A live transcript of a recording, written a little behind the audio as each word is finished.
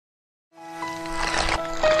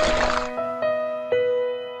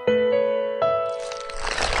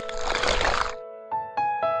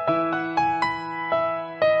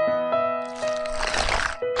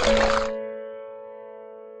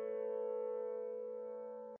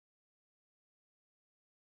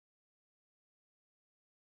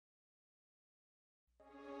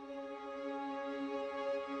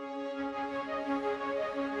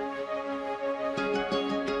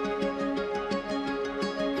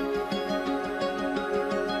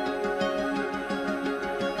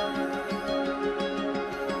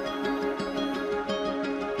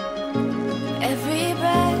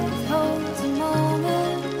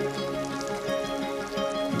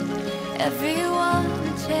everyone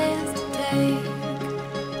a chance to take.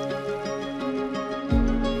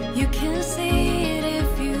 You can see it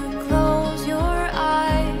if you close your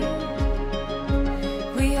eyes.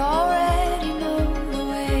 We already know the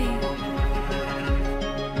way.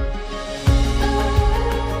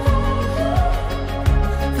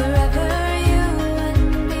 Forever you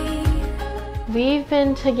and me. We've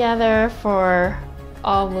been together for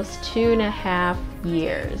almost 2.5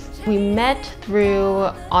 years. We met through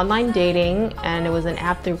online dating, and it was an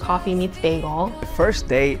app through Coffee Meets Bagel. The first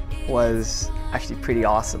date was actually pretty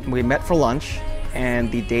awesome. We met for lunch,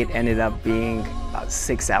 and the date ended up being about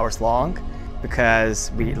 6 hours long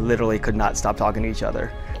because we literally could not stop talking to each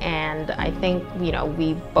other. And I think, you know,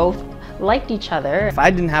 we both liked each other. If I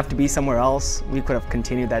didn't have to be somewhere else, we could have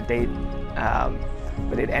continued that date.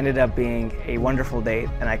 But it ended up being a wonderful date,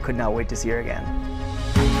 and I could not wait to see her again.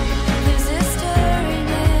 There's a stirring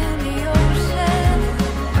in the ocean.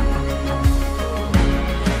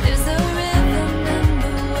 There's a rhythm in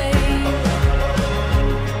the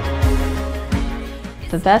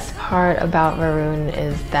waves. The best part about Varun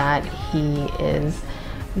is that he is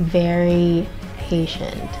very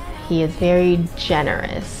patient. He is very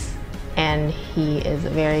generous, and he is a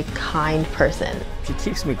very kind person. She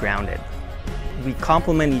keeps me grounded. We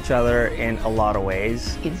complement each other in a lot of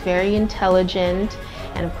ways. He's very intelligent,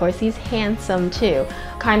 and of course he's handsome too.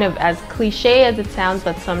 Kind of as cliche as it sounds,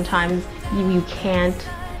 but sometimes you can't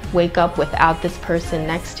wake up without this person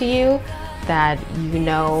next to you, that you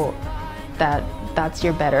know that that's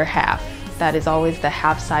your better half. That is always the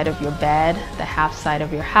half side of your bed, the half side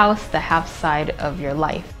of your house, the half side of your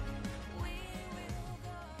life.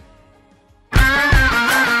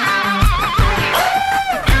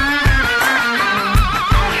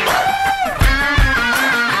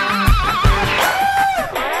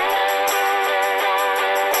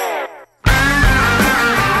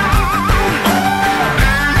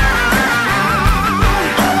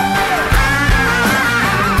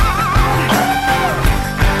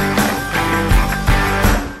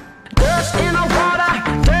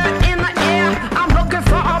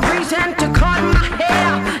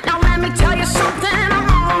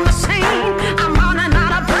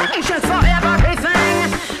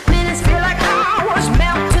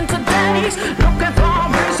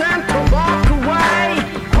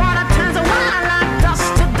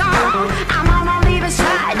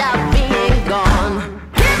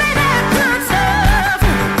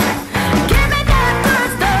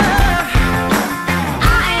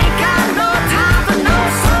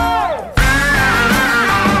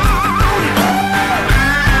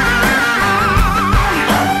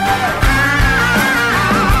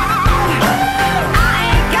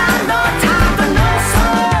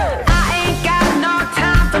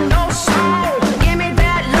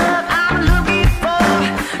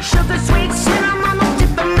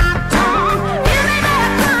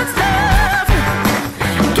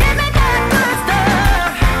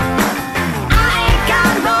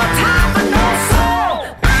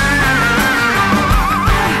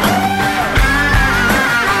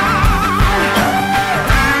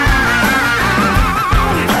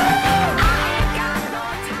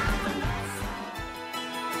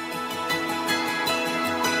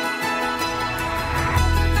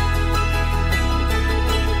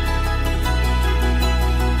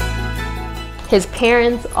 His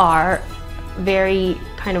parents are very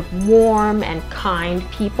kind of warm and kind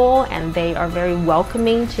people, and they are very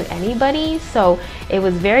welcoming to anybody, so it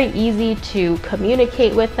was very easy to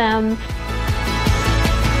communicate with them.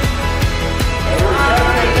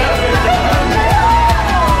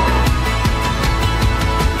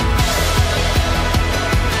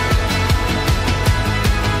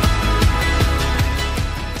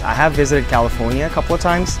 I have visited California a couple of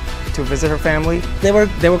times to visit her family. They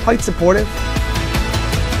were quite supportive.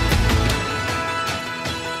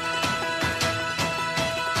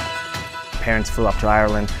 Parents flew up to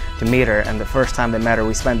Ireland to meet her, and the first time they met her,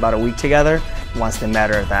 we spent about a week together. Once they met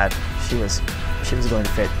her, that she was going to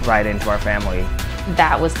fit right into our family.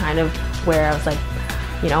 That was kind of where I was like,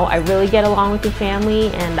 you know, I really get along with your family,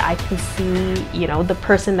 and I can see, you know, the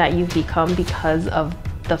person that you've become because of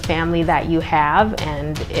the family that you have,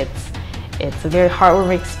 and it's a very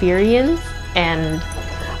heartwarming experience, and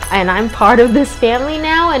I'm part of this family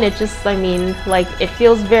now, and it just, I mean, like, it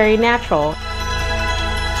feels very natural.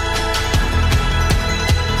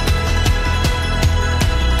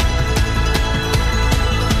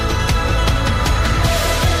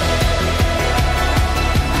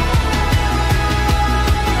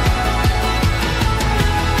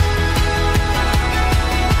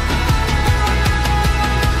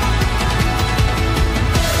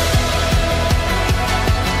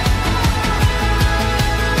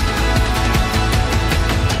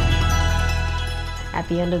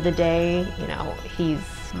 the end of the day, you know, he's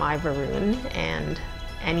my Varun, and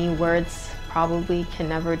any words probably can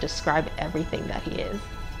never describe everything that he is.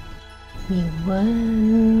 你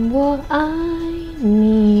问我爱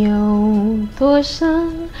你有多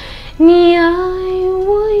深，你爱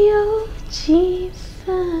我有几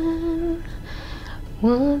分？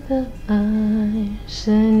我的爱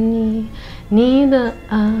是你，你的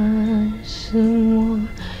爱是我，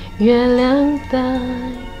月亮代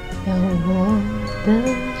表我的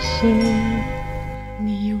心。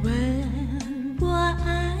你问我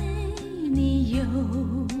爱你有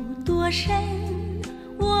多深，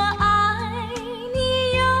我爱你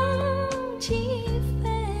有几分？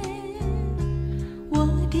我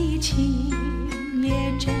的情也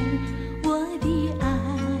真，我的爱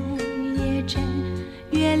也真，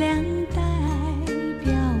月亮代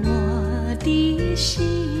表我的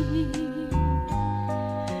心。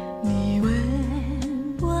你问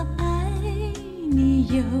我爱你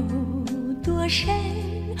有多深，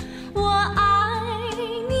我爱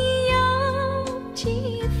你有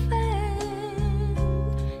几分？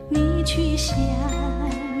你去想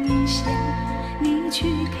一想，你去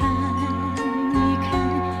看一看，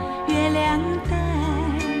月亮代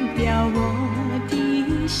表我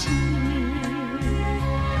的心。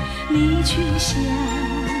你去想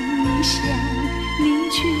一想，你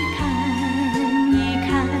去看一看，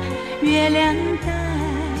月亮代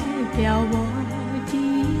表我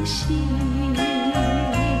的心。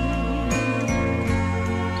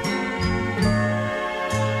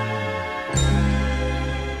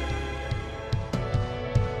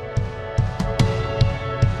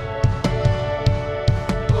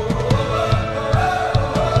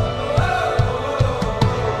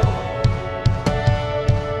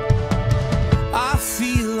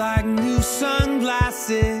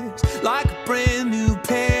Like a brand new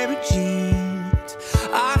pair of jeans,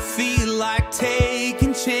 I feel like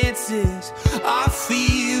taking chances. I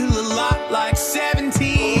feel a lot like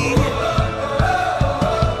 17.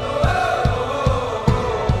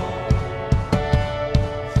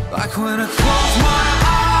 Like when I close my eyes